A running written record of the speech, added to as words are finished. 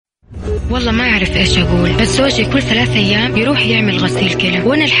والله ما أعرف إيش أقول، بس زوجي كل 3 أيام يروح يعمل غسيل كلى،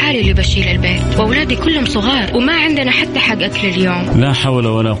 وأنا الحالي اللي بشيل البيت، وأولادي كلهم صغار وما عندنا حتى حق أكل اليوم. لا حول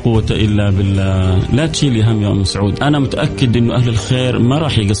ولا قوة إلا بالله. لا تشيلي هم يا أم سعود، أنا متأكد إنه أهل الخير ما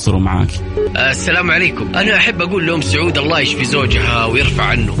راح يقصروا معاك. السلام عليكم. أنا أحب أقول لأم سعود الله يشفي زوجها ويرفع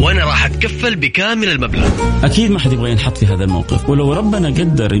عنه، وأنا راح أتكفل بكامل المبلغ. أكيد ما حد يبغى ينحط في هذا الموقف، ولو ربنا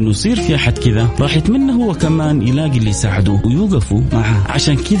قدر إنه يصير في أحد كذا راح يتمنى هو كمان يلاقي اللي يساعدوه ويوقفوا معه.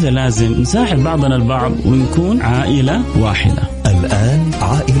 عشان كذا لازم نساعد بعضنا البعض ونكون عائلة واحدة. الآن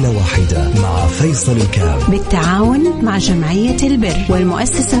عائلة واحدة مع فيصل الكاف بالتعاون مع جمعية البر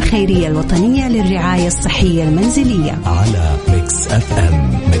والمؤسسة الخيرية الوطنية للرعاية الصحية المنزلية على ميكس اف ام.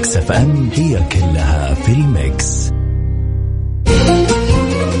 ميكس اف ام هي كلها في الميكس.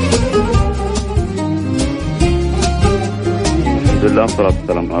 الحمد لله والصلاة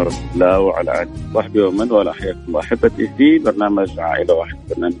والسلام على رسول الله وعلى آله وصحبه ومن والاه. حياكم الله أحبتي في برنامج عائلة واحدة،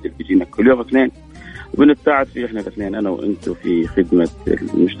 برنامج اللي بيجينا كل يوم اثنين وبنتساعد فيه احنا الاثنين أنا وأنتم في خدمة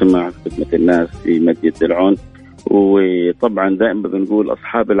المجتمع، في خدمة الناس، في مد يد العون. وطبعا دائما بنقول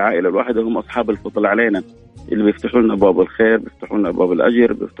أصحاب العائلة الواحدة هم أصحاب الفضل علينا، اللي بيفتحوا لنا أبواب الخير، بيفتحوا لنا أبواب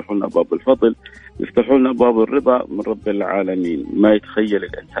الأجر، بيفتحوا لنا أبواب الفضل، بيفتحوا لنا أبواب الرضا من رب العالمين. ما يتخيل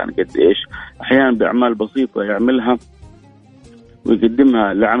الإنسان قد إيش أحيانا بأعمال بسيطة يعملها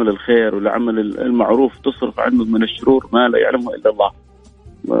ويقدمها لعمل الخير ولعمل المعروف تصرف عنه من الشرور ما لا يعلمه إلا الله.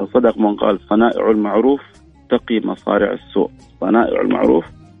 صدق من قال صنائع المعروف تقي مصارع السوء. صنائع المعروف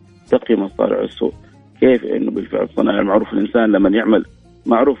تقي مصارع السوء. كيف إنه بالفعل صنائع المعروف الإنسان لما يعمل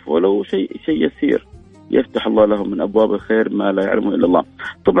معروف ولو شيء يسير يفتح الله له من أبواب الخير ما لا يعلمه إلا الله.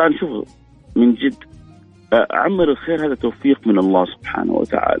 طبعا شوفوا من جد عمل الخير هذا توفيق من الله سبحانه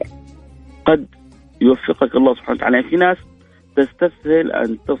وتعالى، قد يوفقك الله سبحانه وتعالى. في ناس تستسهل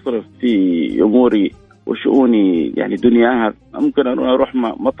أن تصرف في أموري وشؤوني يعني دنياها. ممكن أنا أروح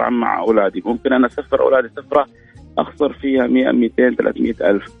مطعم مع أولادي، ممكن أنا أسفر أولادي سفرة أخسر فيها 100 200 300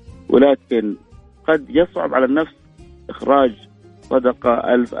 ألف، ولكن قد يصعب على النفس إخراج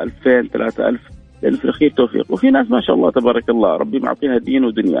صدقة 1000 2000 3000 لأن في الأخير توفيق. وفي ناس ما شاء الله تبارك الله ربي معطيها دين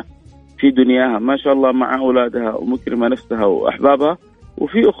ودنيا في دنياها ما شاء الله مع أولادها ومكرمة نفسها وأحبابها،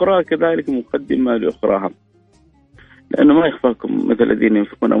 وفي أخرى كذلك مقدمة لأخراها. لأنه ما يخفاكم مثل الذين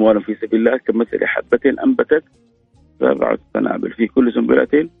ينفقون أموالهم في سبيل الله كمثل حبة أنبتت 7 سنابل في كل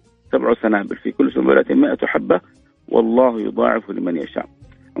سنبلة 7 سنابل في كل سنبلة 100 حبة والله يضاعف لمن يشاء.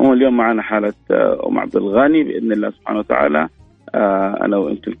 اليوم معنا حالة أم عبد الغني بإذن الله سبحانه وتعالى. أنا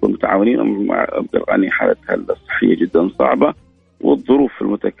وأنتم نكون متعاونين. أم عبد الغني حالتها الصحية جدا صعبة والظروف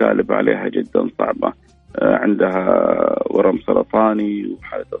المتكالبة عليها جدا صعبة. عندها ورم سرطاني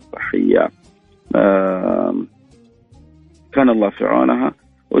وحالتها الصحية كان الله في عونها،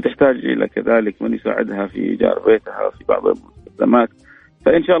 وتحتاج إلى كذلك من يساعدها في إيجار بيتها في بعض المستلزمات.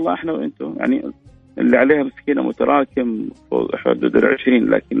 فإن شاء الله إحنا وإنتم يعني اللي عليها مسكينة متراكم حدود 20،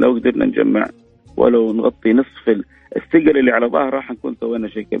 لكن لو قدرنا نجمع ولو نغطي نصف الثقل اللي على ظهرها راح نكون سوينا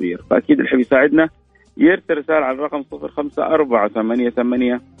شيء كبير. فأكيد اللي حب يساعدنا يرسل رسالة على الرقم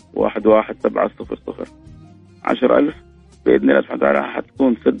 0548811700 10,000 بإذن الله سبحانه وتعالى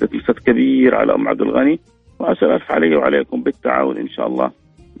حتكون سدت مسد كبير على أم عبد الغني، و10,000 علي وعليكم بالتعاون إن شاء الله.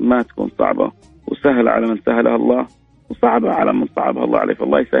 ما تكون صعبة وسهلة على من سهلها الله وصعبة على من صعبها الله عليه.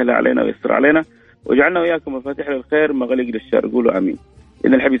 فالله يسهلها علينا ويسر علينا وجعلنا وياكم مفاتيح للخير مغاليق للشر. قولوا آمين.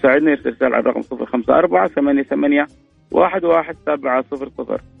 إن الحب يساعدنا يرسل رسالة على الرقم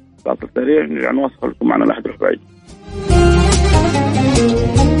 0548811700. فاصل سريع نرجع نواصل لكم معنا لا أحد يروح بعيد.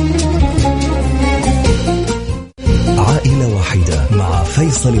 عائلة واحدة مع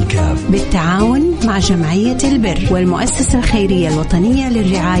فيصل الكاف بالتعاون مع جمعية البر والمؤسسة الخيرية الوطنية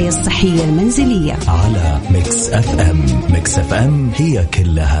للرعاية الصحية المنزلية على ميكس اف ام. ميكس اف ام هي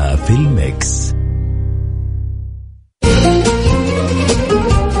كلها في الميكس.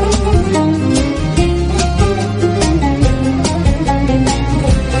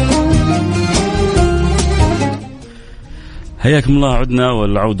 حياكم الله. عدنا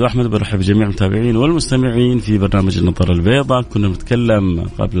والعود أحمد. برحب بجميع المتابعين والمستمعين في برنامج النظارة البيضاء. كنا نتكلم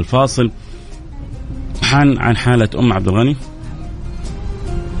قبل الفاصل عن حالة أم عبد الغني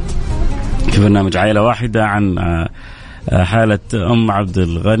في برنامج عائلة واحدة، عن حالة أم عبد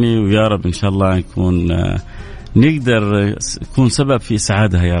الغني، ويا رب إن شاء الله يكون نقدر يكون سبب في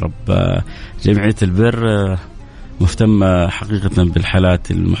إسعادها يا رب. جمعية البر مهتمة حقيقة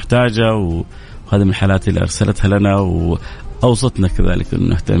بالحالات المحتاجة، وهذا من الحالات اللي أرسلتها لنا وأوصتنا كذلك أن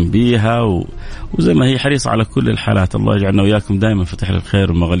نهتم بيها، وزي ما هي حريصة على كل الحالات. الله يجعلنا وياكم دائما فتح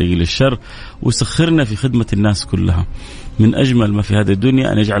للخير ومغاليق للشر، ويسخرنا في خدمة الناس كلها. من أجمل ما في هذه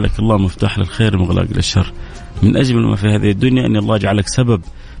الدنيا أن يجعلك الله مفتاح للخير ومغلاق للشر. من أجمل ما في هذه الدنيا أن الله يجعلك سبب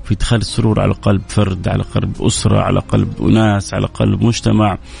في إدخال السرور على قلب فرد، على قلب أسرة، على قلب أناس، على قلب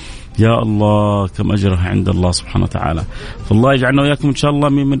مجتمع. يا الله كم أجرها عند الله سبحانه وتعالى. فالله يجعلنا وإياكم إن شاء الله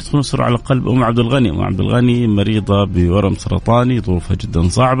ممن يدخلون سرور على قلب أم عبد الغني. أم عبد الغني مريضة بورم سرطاني، ظروفها جدا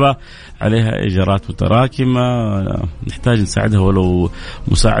صعبة، عليها إجراءات متراكمة، نحتاج نساعدها ولو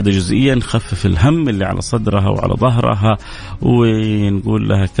مساعدة جزئيا، نخفف الهم اللي على صدرها وعلى ظهرها، ونقول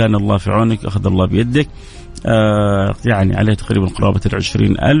لها كان الله في عونك، أخذ الله بيدك. يعني عليها تقريبا قرابة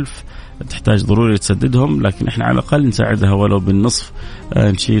 20,000 تحتاج ضروري تسددهم، لكن احنا على الأقل نساعدها ولو بالنصف،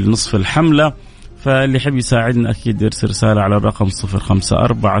 نشيل نصف الحملة. فاللي يحب يساعدنا أكيد يرسل رسالة على الرقم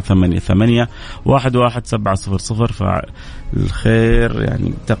 0548811700. فالخير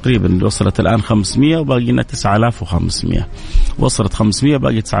يعني تقريبا وصلت الآن 500 وباقي لنا 9500. وصلت 500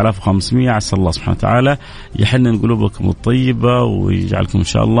 باقي 9500. عسى الله سبحانه وتعالى يحنن قلوبكم الطيبة ويجعلكم إن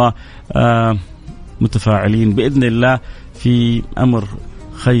شاء الله متفاعلين بإذن الله في أمر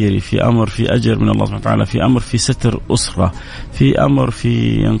خيري، في أمر في أجر من الله سبحانه وتعالى، في أمر في ستر أسرة، في أمر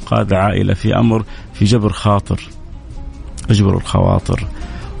في إنقاذ عائلة، في أمر في جبر خاطر. اجبروا الخواطر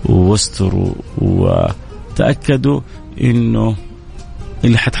واستروا وتأكدوا إنه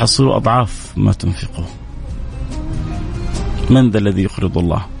اللي حتحصلوا أضعاف ما تنفقوا. من ذا الذي يقرض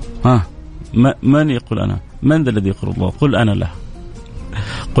الله؟ من يقول أنا؟ من ذا الذي يقرض الله؟ قل أنا له،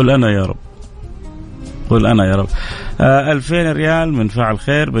 قل أنا يا رب، قل أنا يا رب. 2000 ريال من فاعل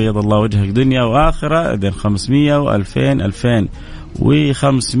خير، بيض الله وجهك دنيا وآخرة. إذن 500 و2000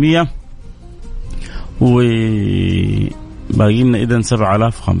 2500 وباقي لنا إذن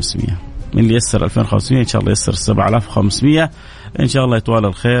 7500. من اللي يسر 2500 إن شاء الله يسر 7500 إن شاء الله. يتوالى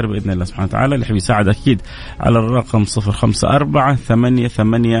الخير بإذن الله سبحانه وتعالى. اللي يحب يساعد أكيد على الرقم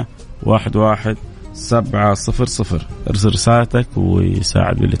 0548811700. ارسل رسالتك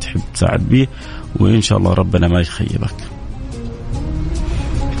ويساعد باللي تحب تساعد به، وإن شاء الله ربنا ما يخيبك.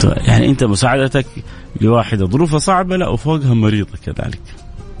 يعني أنت مساعدتك لواحدة ظروفها صعبة لا وفوقها مريضة كذلك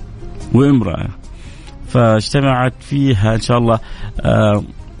وامرأة، فاجتمعت فيها إن شاء الله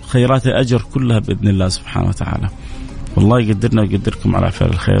خيرات الأجر كلها بإذن الله سبحانه وتعالى. والله يقدرنا ويقدركم على فعل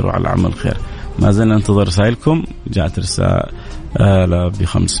الخير وعلى عمل الخير. ما زلنا ننتظر رسائلكم. جاءت رسالة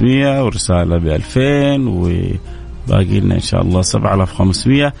ب500 ورسالة ب2000 وباقي لنا إن شاء الله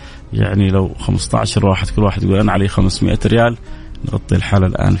 7500. يعني لو 15 واحد كل واحد يقول أنا علي 500 ريال نغطي الحالة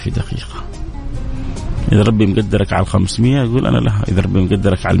الآن في دقيقة. إذا ربي مقدرك على 500 يقول أنا لها، إذا ربي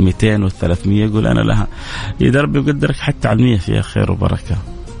مقدرك على 200 و300 يقول أنا لها، إذا ربي مقدرك حتى على 100 فيها خير وبركة.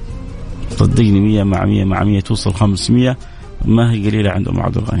 صدقني 100 مع 100 مع 100 توصل 500 ما هي قليلة عند أم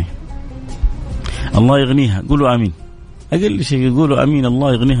عبد الغني. الله يغنيها، قولوا آمين. أقل شيء يقولوا آمين.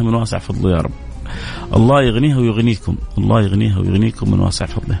 الله يغنيها من واسع فضله يا رب. الله يغنيها ويغنيكم، الله يغنيها ويغنيكم من واسع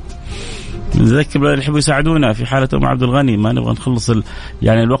فضله. نذكر اللي يحبوا يساعدونا في حالة أم عبد الغني. ما نبغى نخلص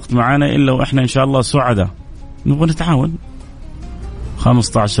يعني الوقت معانا إلا وإحنا إن شاء الله سعداء. نبغى نتعاون.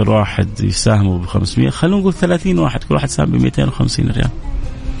 15 واحد يساهموا ب500، خلونا نقول 30 واحد كل واحد ساهم ب250 ريال.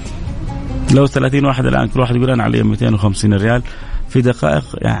 لو 30 واحد الآن كل واحد يقول أنا علي 250 ريال في دقائق،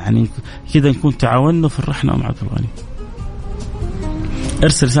 يعني كذا نكون تعاوننا وفرحنا أم عبد الغني.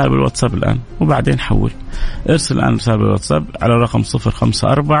 ارسل رسالة بالواتساب الآن وبعدين حول. ارسل الآن رسالة بالواتساب على رقم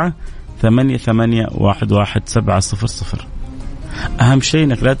 0548811700. أهم شيء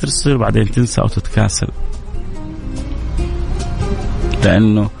إنك لا ترسل وبعدين تنسى أو تتكاسل،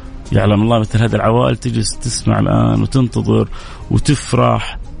 لأنه يعلم الله مثل هذه العوائل تجلس تسمع الآن وتنتظر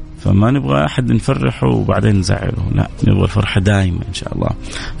وتفرح، فما نبغى أحد نفرحه وبعدين نزعله، لا نبغى الفرحة دائما إن شاء الله.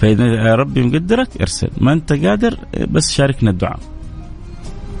 فإذا يا ربي مقدرك ارسل، ما أنت قادر بس شاركنا الدعاء.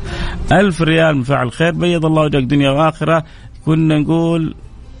 1000 ريال من فاعل خير، بيض الله وجهك دنيا وآخرة. كنا نقول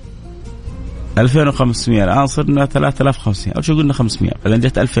 2500 الآن صرنا 3500. أول شيء قلنا 500 بعدين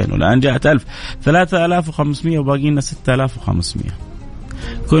جاءت 2000 والآن جاءت 1000، 3500 وباقي لنا 6500.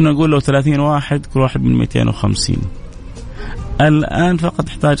 كنا نقول لو 30 واحد كل واحد من 250، الآن فقط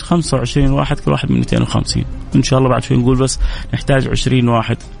نحتاج 25 واحد كل واحد من 250. إن شاء الله بعد شوي نقول بس نحتاج 20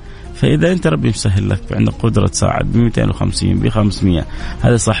 واحد. فإذا أنت ربي مسهل لك عندك قدرة تساعد ب250 ب500،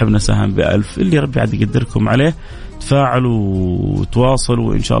 هذا صاحبنا سهم ب1000، اللي ربي عاد يقدركم عليه تفاعلوا وتواصلوا،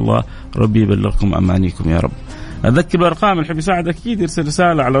 وإن شاء الله ربي يبلغكم أمانيكم يا رب. أذكر بالأرقام اللي يحب يساعد أكيد يرسل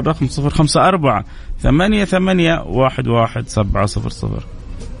رسالة على الرقم 0548811700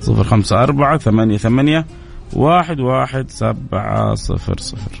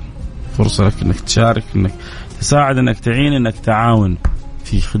 0548811700. فرصة لك أنك تشارك، أنك تساعد، أنك تعين، أنك تعاون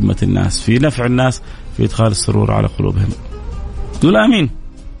في خدمة الناس، في نفع الناس، في إدخال السرور على قلوبهم. قول آمين.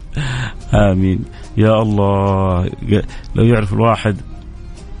 آمين يا الله. لو يعرف الواحد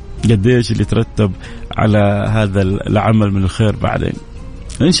قديش اللي ترتب على هذا العمل من الخير بعدين.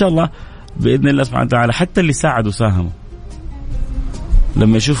 إن شاء الله بإذن الله سبحانه وتعالى حتى اللي ساعدوا وساهموا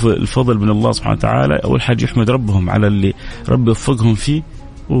لما يشوفوا الفضل من الله سبحانه وتعالى أول حاجة يحمد ربهم على اللي رب يوفقهم فيه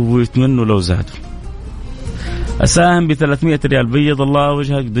ويتمنوا لو زادوا. أساهم ب300 ريال بيض الله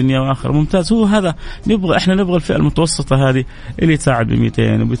وجهك دنيا وآخرة. ممتاز. هو هذا نبغى، إحنا نبغى الفئة المتوسطة هذه اللي تساعد ب200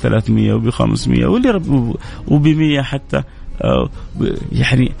 وب300 وب500 واللي رب وب100 حتى.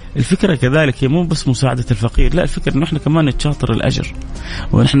 يعني الفكرة كذلك هي مو بس مساعدة الفقير، لا الفكرة إنه إحنا كمان نتشاطر الأجر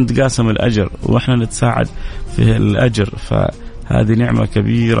ونحن نتقاسم الأجر وإحنا نتساعد في الأجر. فهذه نعمة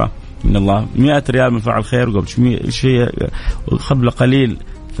كبيرة من الله. 100 ريال من فعل خير قبل شيء قبل قليل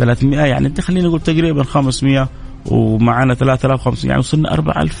 300 يعني أنت خلينا نقول تقريبا 500 ومعنا 3500 يعني وصلنا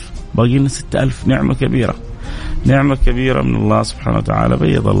 4000 باقي لنا 6000. نعمة كبيرة، نعمة كبيرة من الله سبحانه وتعالى.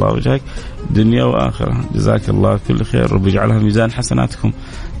 بيض الله وجهك دنيا وآخرة. جزاك الله كل خير، رب يجعلها ميزان حسناتكم.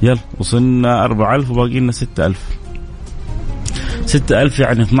 يلا وصلنا 4000 وباقي لنا 6000. 6000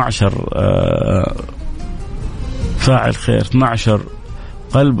 يعني 12 فاعل خير، 12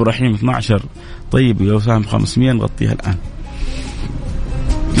 قلب رحيم، 12 طيب. لو ساهم 500 نغطيها الآن.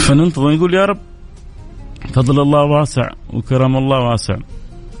 فننتظر نقول يا رب فضل الله واسع وكرم الله واسع.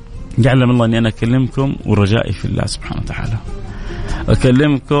 يعلم الله أني أنا أكلمكم ورجائي في الله سبحانه وتعالى.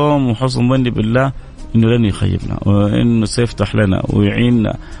 أكلمكم وحسن ظني بالله إنه لن يخيبنا وإنه سيفتح لنا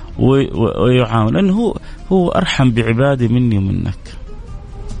ويعيننا ويعاون، لأنه هو أرحم بعبادي مني ومنك.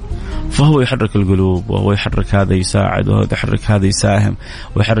 فهو يحرك القلوب وهو يحرك هذا يساعد وهو يحرك هذا يساهم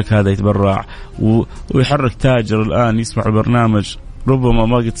ويحرك هذا يتبرع ويحرك تاجر الآن يسمع البرنامج ربما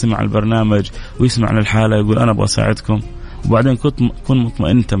ما قد سمع البرنامج ويسمع عن الحالة يقول أنا أبغى أساعدكم، وبعدين كن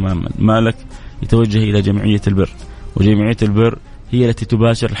مطمئن تماما مالك يتوجه إلى جمعية البر، وجمعية البر هي التي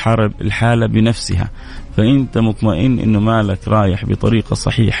تباشر الحالة بنفسها. فأنت مطمئن إنه مالك رايح بطريقة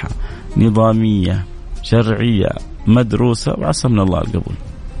صحيحة نظامية شرعية مدروسة، وعسى من الله القبول.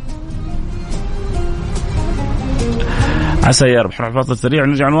 عسى يا رب. حنروح فاصل سريع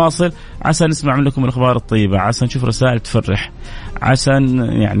ونرجع نواصل. عسى نسمع منكم الأخبار الطيبة، عسى نشوف رسائل تفرح، عسى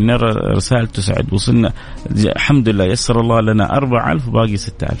يعني نرى رسائل تسعد. وصلنا الحمد لله يسر الله لنا 4000 وباقي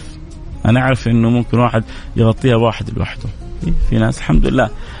 6000. أنا أعرف إنه ممكن واحد يغطيها واحد لوحده، في ناس الحمد لله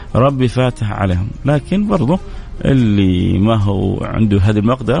ربي فاتح عليهم، لكن برضو اللي ما هو عنده هذه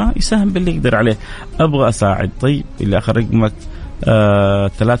المقدرة يساهم باللي يقدر عليه. أبغى أساعد. طيب اللي آخر رقمك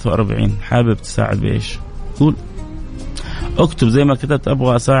 43 حابب تساعد بإيش؟ قول، اكتب زي ما كتبت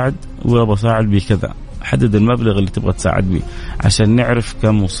أبغى أساعد وأبغى أساعد بكذا. حدد المبلغ اللي تبغى تساعد به عشان نعرف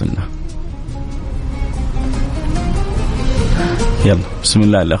كم وصلنا. يلا بسم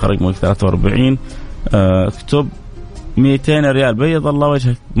الله. اللي آخر رقمك 43 اكتب 200 ريال بيض الله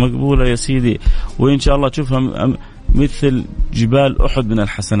وجهك مقبولة يا سيدي، وإن شاء الله تشوفها مثل جبال أحد من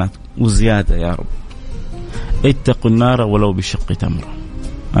الحسنات وزيادة يا رب. اتقوا النار ولو بشق تمرة.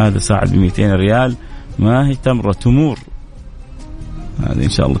 هذا ساعد ب200 ريال ما هي تمرة تمور. هذه إن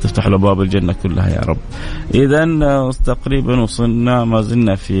شاء الله تفتح له باب الجنة كلها يا رب. إذن تقريبا وصلنا ما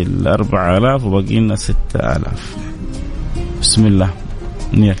زلنا في 4000 وباقي لنا 6000. بسم الله.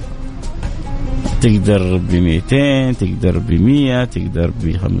 نير تقدر ب200 تقدر ب100 تقدر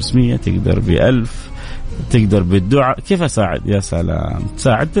ب500 تقدر ب1000 تقدر بالدعاء. كيف أساعد؟ يا سلام.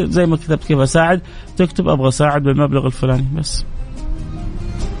 تساعد زي ما كتبت كيف أساعد، تكتب أبغى أساعد بالمبلغ الفلاني بس.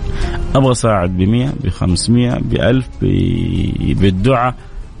 أبغى أساعد ب100 ب500 ب1000 بالدعاء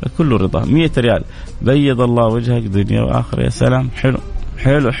كله رضا. 100 ريال بيض الله وجهك دنيا وآخرة. يا سلام. حلو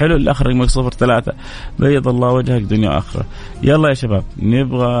حلو حلو. الآخر رقمك 03 بيض الله وجهك دنيا وآخرة. يلا يا شباب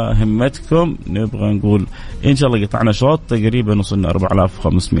نبغى همتكم، نبغى نقول إن شاء الله قطعنا شوط تقريبا وصلنا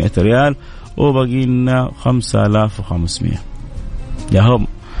 4500 ريال وباقي لنا 5500. يا هم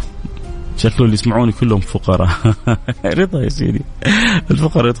شكله اللي يسمعوني كلهم فقراء. رضا يا سيدي.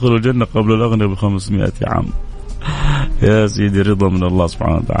 الفقراء يدخلوا الجنة قبل الأغنياء ب500 عام. يا سيدي رضا من الله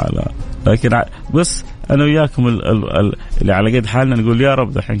سبحانه وتعالى. لكن بس أنا وياكم اللي على قد حالنا نقول يا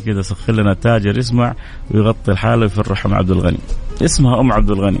رب دحين كده سخر لنا تاجر يسمع ويغطي الحالة ويفرح مع عبد الغني. اسمها أم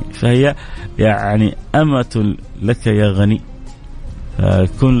عبد الغني، فهي يعني أمة لك يا غني،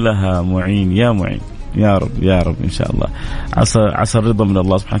 كن لها معين يا معين. يا رب يا رب إن شاء الله. عسى الرضا من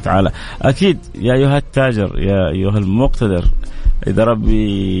الله سبحانه وتعالى. أكيد يا أيها التاجر يا أيها المقتدر، إذا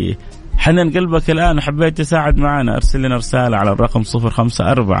ربي حنن قلبك الآن وحبيت تساعد معنا أرسل لنا رسالة على الرقم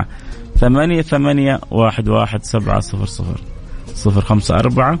 054 88 11700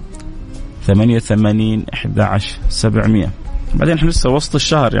 054 88 11700. بعدين احنا لسه وسط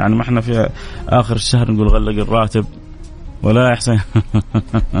الشهر، يعني ما احنا في آخر الشهر نقول غلق الراتب ولا يا حسين.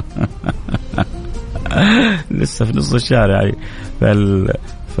 لسه في نص الشهر يعني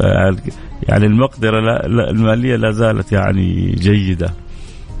يعني المقدرة المالية لا زالت يعني جيدة.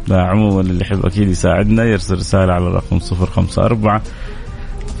 لا عموما اللي يحب أكيد يساعدنا يرسل رسالة على الرقم 054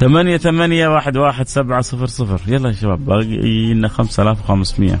 88111700. يلا يا شباب باقي لنا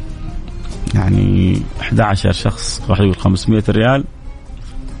 5500 يعني 11 شخص. واحد يقول 500 ريال.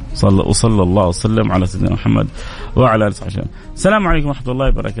 وصلى الله وسلم على سيدنا محمد وعلى آله وصحبه. السلام عليكم ورحمة الله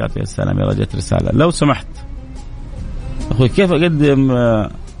وبركاته. يا سلام يا رجعت رسالة. لو سمحت أخوي كيف أقدم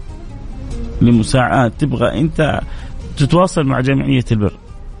لمساعدة؟ تبغى أنت تتواصل مع جمعية البر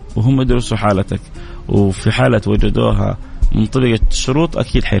وهم يدرسوا حالتك، وفي حالة وجدوها منطبقة الشروط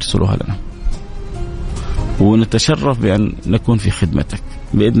أكيد حيرسلوها لنا، ونتشرف بأن نكون في خدمتك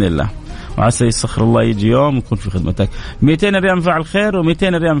بإذن الله. وعسى يسخر الله يجي يوم يكون في خدمتك. 200 ريال فعل خير و200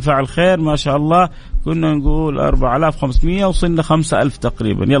 ريال فعل خير ما شاء الله. كنا نقول 4500 وصلنا 5000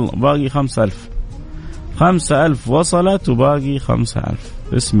 تقريبا. يلا باقي 5000 وصلت وباقي 5000.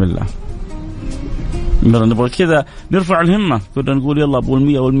 بسم الله نبغى كذا نرفع الهمة. كنا نقول يلا أبو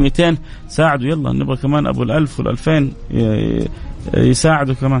 100 وال200 ساعدوا، يلا نبغى كمان أبو 1000 وال2000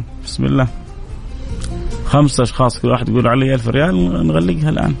 يساعدوا كمان. بسم الله 5 أشخاص كل واحد يقول علي 1000 ريال نغلقها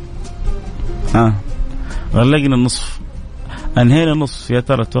الآن. غلقنا النصف، أنهينا النصف. يا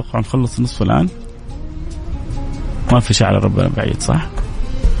ترى توقع نخلص النصف الآن؟ ما في شيء على ربنا بعيد صح؟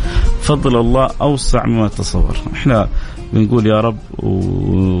 فضل الله أوسع مما تصور. إحنا بنقول يا رب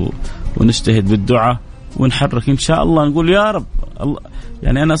ونجتهد بالدعاء ونحرك إن شاء الله. نقول يا رب الله،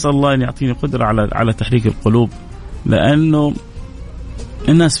 يعني أنا أسأل الله أن يعطيني قدرة على تحريك القلوب، لأنه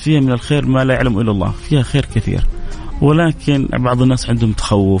الناس فيها من الخير ما لا يعلم إلا الله. فيها خير كثير، ولكن بعض الناس عندهم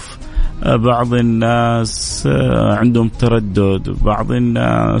تخوف، بعض الناس عندهم تردد، بعض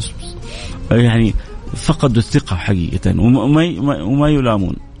الناس يعني فقدوا الثقة حقيقة وما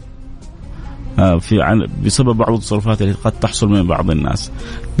يلامون بسبب بعض التصرفات التي قد تحصل من بعض الناس.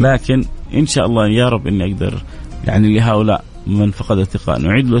 لكن إن شاء الله يا رب إني أقدر يعني لهؤلاء من فقد الثقة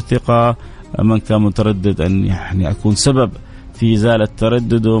نعيد له الثقة، من كان متردد أن يعني أكون سبب في إزالة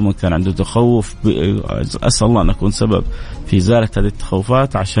تردده، من كان عنده تخوف أسأل الله أن أكون سبب في إزالة هذه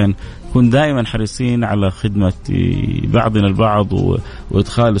التخوفات، عشان نكون دائما حريصين على خدمة بعضنا البعض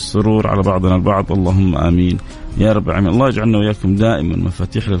وإدخال السرور على بعضنا البعض. اللهم آمين يا رب العالمين. الله يجعلنا وإياكم دائما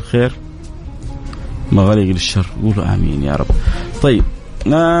مفاتيح للخير مغاليق للشر. قولوا آمين يا رب. طيب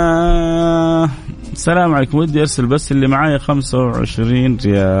السلام عليكم. ودي أرسل بس اللي معايا 25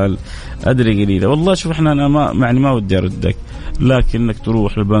 ريال. أدري قليلة والله. شوف أنا ما ودي أردك، لكنك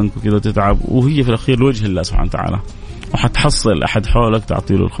تروح البنك وكذا تتعب، وهي في الأخير لوجه الله سبحانه وتعالى، وحتحصل أحد حولك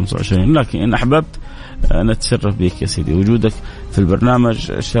تعطي له 25. لكن إن أحببت نتشرف بك يا سيدي. وجودك في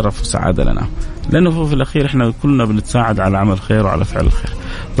البرنامج شرف وسعادة لنا، لأنه في الأخير إحنا كلنا بنتساعد على عمل خير وعلى فعل الخير.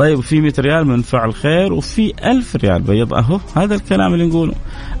 طيب في 100 ريال من فعل خير، وفي 1000 ريال بيض. أهو هذا الكلام اللي نقوله.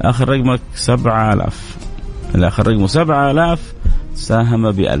 آخر رقمك 7000. الآخر رقمه 7000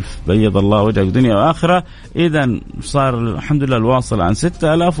 ساهم ب1000. بيض الله وجهك دنيا وآخرة. إذا صار الحمد لله الواصل عن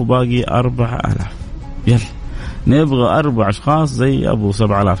 6000 وباقي 4000. يلا نبغى 4 أشخاص زي أبو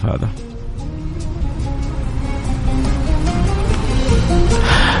 7000 هذا.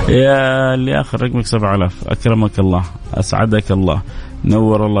 يا اللي آخر رقمك 7000 أكرمك الله، أسعدك الله،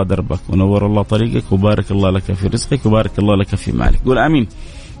 نور الله دربك ونور الله طريقك، وبارك الله لك في رزقك، وبارك الله لك في مالك. قول آمين.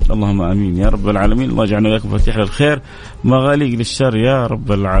 اللهم آمين يا رب العالمين. الله يجعلنا وياكم مفاتيح للخير مغاليق للشر يا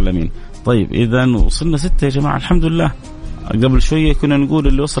رب العالمين. طيب إذا وصلنا 6 يا جماعة الحمد لله. قبل شوية كنا نقول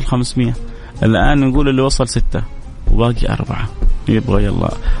اللي وصل 500، الآن نقول اللي وصل 6 وباقي 4. يبغى يلا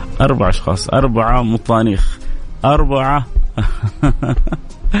 4 أشخاص، 4 مطانيخ، 4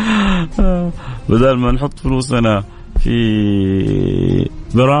 بدل ما نحط فلوسنا في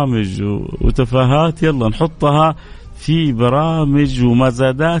برامج وتفاهات، يلا نحطها في برامج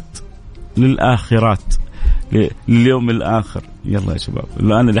ومزادات للآخرات، لليوم الآخر. يلا يا شباب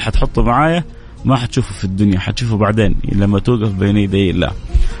الآن اللي حتحطه معايا ما حتشوفه في الدنيا، حتشوفه بعدين لما توقف بين يدي الله.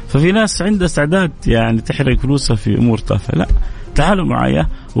 ففي ناس عندها استعداد يعني تحرق فلوسها في أمور تافهة. لا، تعالوا معايا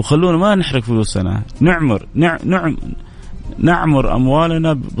وخلونا ما نحرق فلوسنا، نعمر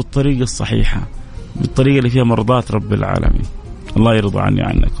أموالنا بالطريقة الصحيحة، بالطريقة اللي فيها مرضاة رب العالمين. الله يرضى عني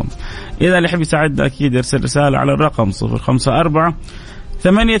عنكم. إذا اللي يحب يساعدنا أكيد يرسل رسالة على الرقم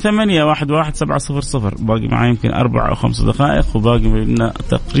 054-8811-700. باقي معي يمكن 4 أو 5 دقائق، وباقي منا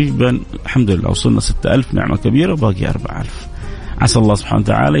تقريبا الحمد لله وصلنا 6000. نعمة كبيرة، وباقي 4000. عسى الله سبحانه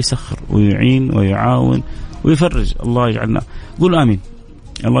وتعالى يسخر ويعين ويعاون ويفرج. الله يجعلنا. قول آمين.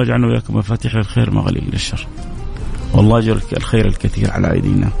 الله يجعلنا وياكم مفاتيح الخير مغاليق للشر، والله يجعلك الخير الكثير على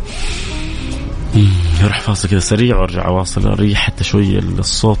أيدينا. يروح فاصل كذا سريع وارجع واصل. اريح حتى شويه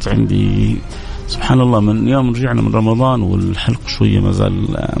الصوت عندي سبحان الله من يوم رجعنا من رمضان والحلق شويه ما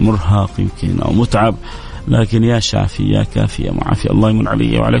زال مرهق يمكن او متعب. لكن يا شافي يا كافي يا معافي، الله يمن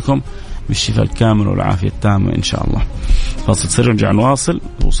علي وعليكم بالشفاء الكامل والعافية التامة إن شاء الله. فاصل سر نرجع نواصل.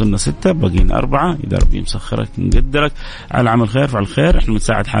 وصلنا 6 باقيين 4. إذا ربي مسخرك نقدرك على عمل خير فعل خير. إحنا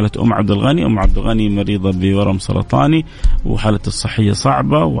بنساعد حالة أم عبد الغني. أم عبد الغني مريضة بورم سرطاني وحالة الصحية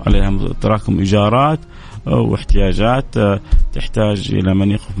صعبة وعليها تراكم إيجارات واحتياجات، تحتاج إلى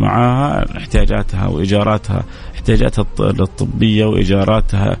من يقف معها احتياجاتها وإيجاراتها، احتياجاتها الطبية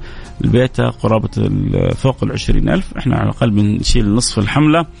وإيجاراتها البيت قرابة فوق 20,000. إحنا على الأقل بنشيل نصف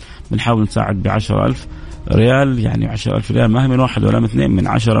الحملة، بنحاول نساعد ب10,000 ريال. يعني 10,000 ريال ما هي من واحد ولا من اثنين، من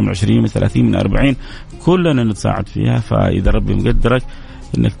 10 من 20 من 30 من 40 كلنا نتساعد فيها. فإذا ربي مقدرك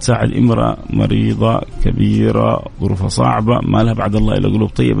إنك تساعد امرأة مريضة كبيرة ظروفها صعبة ما لها بعد الله إلا قلوب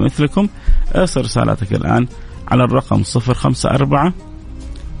طيبة مثلكم، ارسل رسالتك الآن على الرقم 054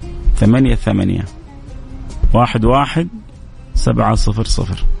 88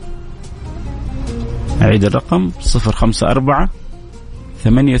 11700. أعيد الرقم 054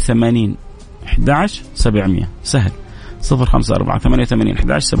 88 11700. سهل 054 88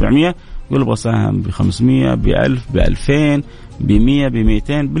 11700. يقول ابغى ساهم ب500 ب1000 ب2000 ب100 ب200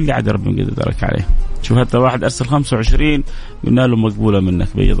 باللي عاد ربي يقدرك عليه. شوف حتى واحد أرسل 25 قلنا له مقبولة منك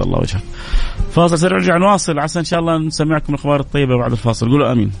بيض الله وجهك. فاصل سريع نرجع نواصل عسى إن شاء الله نسمعكم الأخبار الطيبة بعد الفاصل.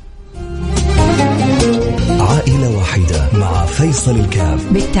 قولوا آمين. عائلة واحدة مع فيصل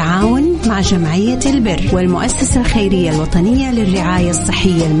الكاف بالتعاون مع جمعية البر والمؤسسة الخيرية الوطنية للرعاية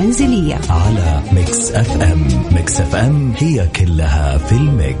الصحية المنزلية على ميكس اف ام. ميكس اف ام هي كلها في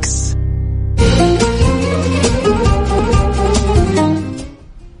الميكس.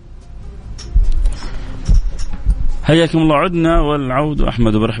 حياكم الله. عدنا والعود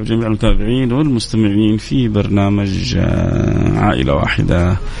أحمد وبرحب جميع المتابعين والمستمعين في برنامج عائلة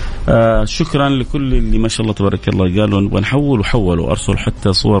واحدة. شكرا لكل اللي ما شاء الله تبارك الله قالوا نبغى نحول وحولوا وأرسلوا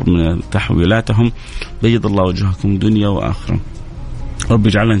حتى صور من تحويلاتهم. بيض الله وجهكم دنيا وآخرة، رب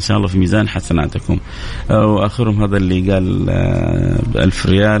يجعلها إن شاء الله في ميزان حسناتكم. وآخرهم هذا اللي قال ب1000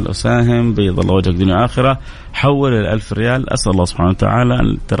 ريال أساهم، بيض الله وجهك دنيا وآخرة. حول 1000 ريال، أسأل الله سبحانه وتعالى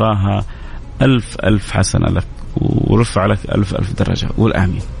أن تراها 1000 حسنة لك ورفع لك 1000 درجة. قول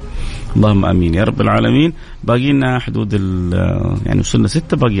آمين اللهم آمين يا رب العالمين. باقي لنا حدود يعني وصلنا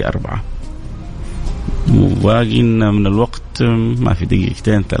 6 باقي 4 وباقي لنا من الوقت ما في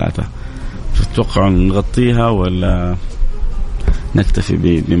دقيقتين 3. تتوقعوا نغطيها ولا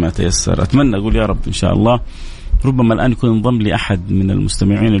نكتفي بما تيسر؟ أتمنى أقول يا رب إن شاء الله. ربما الآن يكون انضم لي أحد من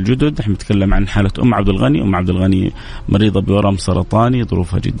المستمعين الجدد. احنا نتكلم عن حالة أم عبد الغني. أم عبد الغني مريضة بورم سرطاني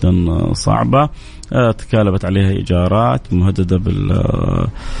ظروفها جدا صعبة، تكالبت عليها إيجارات، مهددة بال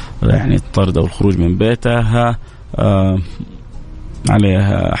يعني الطرد أو الخروج من بيتها،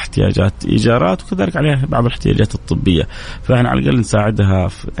 عليها احتياجات إيجارات وكذلك عليها بعض الاحتياجات الطبية. فإحنا على الأقل نساعدها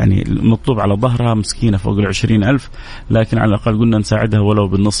يعني المطلوب على ظهرها مسكينة فوق 20,000، لكن على الأقل قلنا نساعدها ولو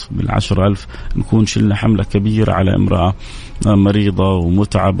بالنصف بال10,000، نكون شلنا حملة كبيرة على امرأة مريضة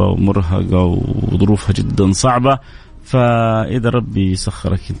ومتعبة ومرهقة وظروفها جدا صعبة. فإذا ربي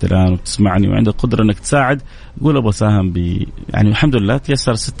سخرك أنت الآن وتسمعني وعندك قدرة أنك تساعد، قول أبغى ساهم يعني الحمد لله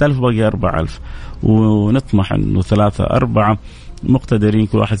تيسر 6,000 باقي 4,000، ونطمح أنه 3 4 مقتدرين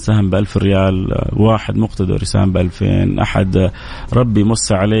كل واحد ساهم ب1000 ريال، واحد مقتدر يساهم ب2000، أحد ربي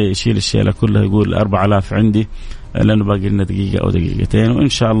موسع عليه يشيل الشيلة كلها يقول 4,000 عندي لأنه باقي لنا دقيقة أو دقيقتين. وإن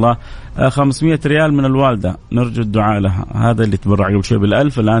شاء الله 500 ريال من الوالدة نرجو الدعاء لها. هذا اللي تبرع قبل شوي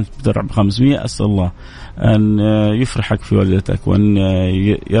ب1000 الآن تبرع ب500. أسأل الله أن يفرحك في والدتك وأن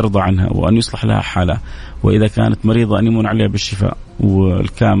يرضى عنها وأن يصلح لها حالها، وإذا كانت مريضة أن يمن عليها بالشفاء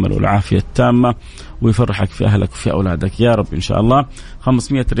والكامل والعافية التامة ويفرحك في أهلك وفي أولادك يا رب إن شاء الله.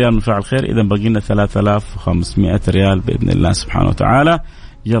 500 ريال من فاعل خير، إذا باقي لنا 3,500 ريال بإذن الله سبحانه وتعالى.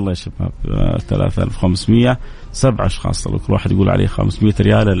 يلا يا شباب 3,500 7 أشخاص طلعوا كل واحد يقول عليه 500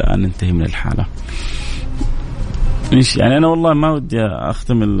 ريال الآن ننتهي من الحالة. يعني أنا والله ما ودي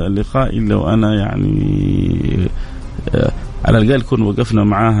أختم اللقاء إلا وأنا يعني على الأقل كنا وقفنا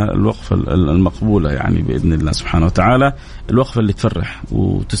معاها الوقفة المقبولة يعني بإذن الله سبحانه وتعالى، الوقفة اللي تفرح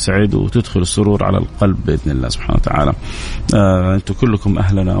وتسعد وتدخل السرور على القلب بإذن الله سبحانه وتعالى. أنتم كلكم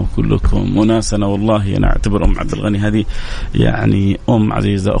أهلنا وكلكم وناسنا، والله أنا أعتبر أم عبد الغني هذه يعني أم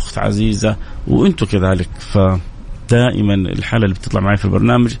عزيزة، أخت عزيزة، وأنتم كذلك. فدائما الحالة اللي بتطلع معي في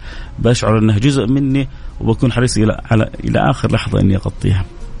البرنامج بشعر أنها جزء مني وبكون حريص إلى آخر لحظة إني أغطيها.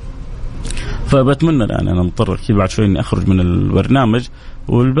 فبتمنى الآن أنا مضطر أكيد بعد شوي إني أخرج من البرنامج،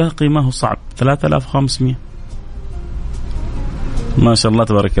 والباقي ما هو صعب 3,500 ما شاء الله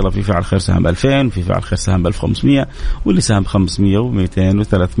تبارك الله. في فاعل خير سهم ب2000، في فاعل خير سهم ب1500، واللي سهم ب500 و200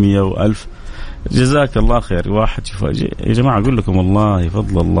 و300 و1000. جزاك الله خير. واحد شوف يا جماعة أقول لكم والله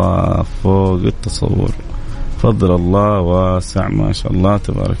فضل الله فوق التصور، فضل الله واسع ما شاء الله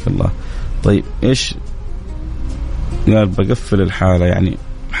تبارك الله. طيب إيش قال؟ بقفل الحالة يعني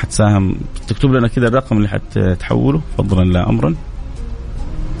حتساهم، تكتب لنا كده الرقم اللي حتحوله فضلا لا أمرا.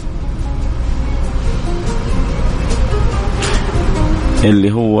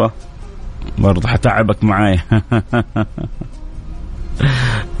 اللي هو برضه حتعبك معايا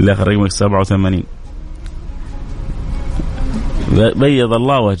اللي آخر رقمك 87. بيض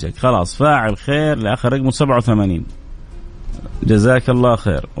الله وجهك، خلاص فاعل خير لآخر رقمه 87. جزاك الله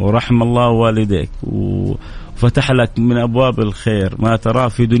خير ورحم الله والديك وفتح لك من أبواب الخير ما تراه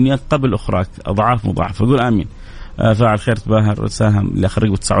في دنياك قبل أخراك أضعاف مضاعفة. قول آمين. فاعل خير تباهر وساهم. اللي آخر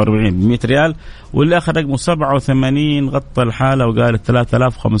رقمه 49 ب100 ريال، واللي آخر رقمه 87 غطى الحالة وقال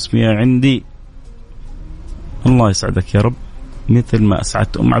 3500 عندي. الله يسعدك يا رب مثل ما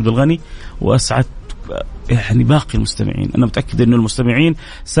أسعدت أم عبد الغني وأسعدت يعني باقي المستمعين. أنا متأكد أن المستمعين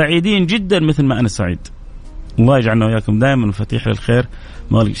سعيدين جدا مثل ما أنا سعيد. الله يجعلنا وياكم دائما مفاتيح للخير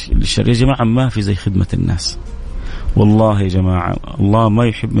ما للشر. يا جماعة ما في زي خدمة الناس والله يا جماعة. الله ما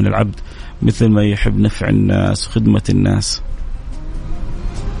يحب من العبد مثل ما يحب نفع الناس وخدمة الناس.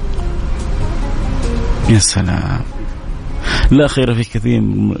 يا سلام. لا خير في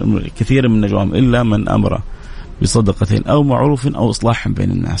كثير من نجواهم إلا من أمر بصدقة أو معروف أو إصلاح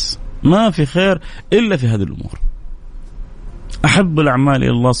بين الناس. ما في خير إلا في هذه الأمور. أحب الأعمال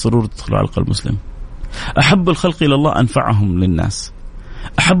إلى الله سرور تدخل على قلب مسلم. أحب الخلق إلى الله أنفعهم للناس.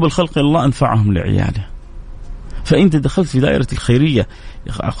 أحب الخلق إلى الله أنفعهم لعياله. فأنت دخلت في دائرة الخيرية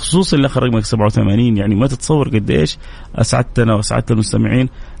خصوصا اللي آخر رقمك 87. يعني ما تتصور قد إيش أسعدتنا وأسعدت المستمعين.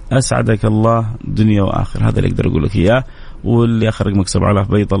 أسعدك الله دنيا وآخر. هذا اللي أقدر أقول لك إياه. واللي آخر رقمك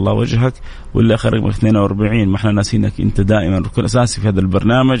 7000 بيض الله وجهك. واللي آخر رقمك 42 ما احنا ناسينك، أنت دائما ركن أساسي في هذا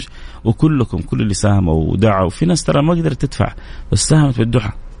البرنامج. وكلكم كل اللي ساهموا ودعوا. في ناس ترى ما قدرت تدفع بس ساهمت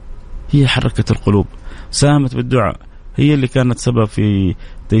بالدعاء، هي حركة القلوب. ساهمت بالدعاء هي اللي كانت سبب في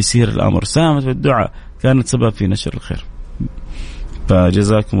تيسير الأمر. ساهمت بالدعاء كانت سبب في نشر الخير.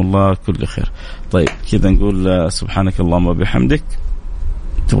 فجزاكم الله كل خير. طيب كذا نقول سبحانك اللهم وبحمدك.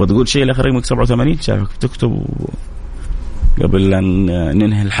 تبغى تقول شيء لآخر رقمك 87 شايفك تكتب قبل أن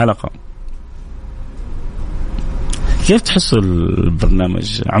ننهي الحلقة. كيف تحسوا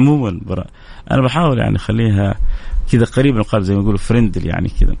البرنامج عموما؟ أنا بحاول يعني خليها كذا قريب من القلب زي ما يقولوا فريندلي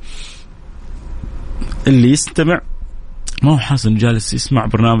يعني كذا. اللي يستمع ما هو حاسس إنه جالس يسمع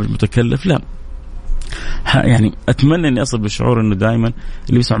برنامج متكلف، لا يعني أتمنى إني أصل بالشعور إنه دائما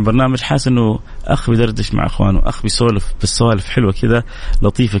اللي يسمع برنامج حاسس إنه أخ بيدردش مع إخوانه، أخ بيسولف بالسوالف حلوة كذا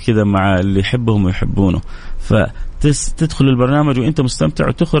لطيفة كذا مع اللي يحبهم ويحبونه. فتدخل البرنامج وأنت مستمتع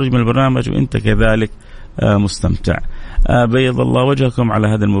وتخرج من البرنامج وأنت كذلك مستمتع. بيض الله وجهكم على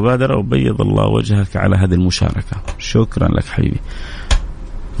هذه المبادرة وبيض الله وجهك على هذه المشاركة. شكرا لك حبيبي.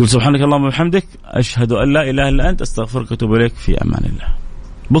 قل سبحانك اللهم وبحمدك أشهد أن لا إله إلا أنت أستغفرك وأتوب إليك. في أمان الله.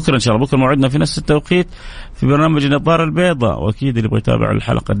 بكرة إن شاء الله، بكرة موعدنا في نفس التوقيت في برنامج النظارة البيضاء. وأكيد اللي يبغى يتابع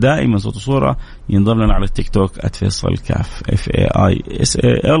الحلقة دائما صوت وصورة ينضم لنا على التيك توك @فيصل كاف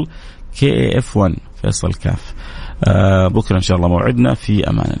FAISALKAF1 فيصل كاف. بكرة إن شاء الله موعدنا. في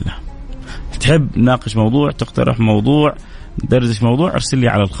أمان الله. تحب ناقش موضوع، تقترح موضوع، دردش موضوع، ارسل لي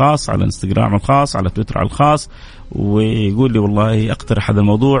على الخاص، على انستغرام الخاص، على تويتر على الخاص، ويقول لي والله اقترح هذا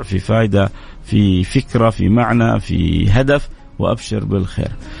الموضوع في فائدة، في فكرة، في معنى، في هدف، وأبشر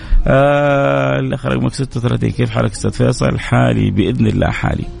بالخير. الأخ رقمك 36. كيف حالك أستاذ فيصل؟ حالي بإذن الله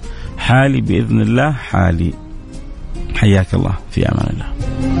حالي، حالي بإذن الله حالي. حياك الله. في أمان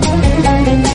الله.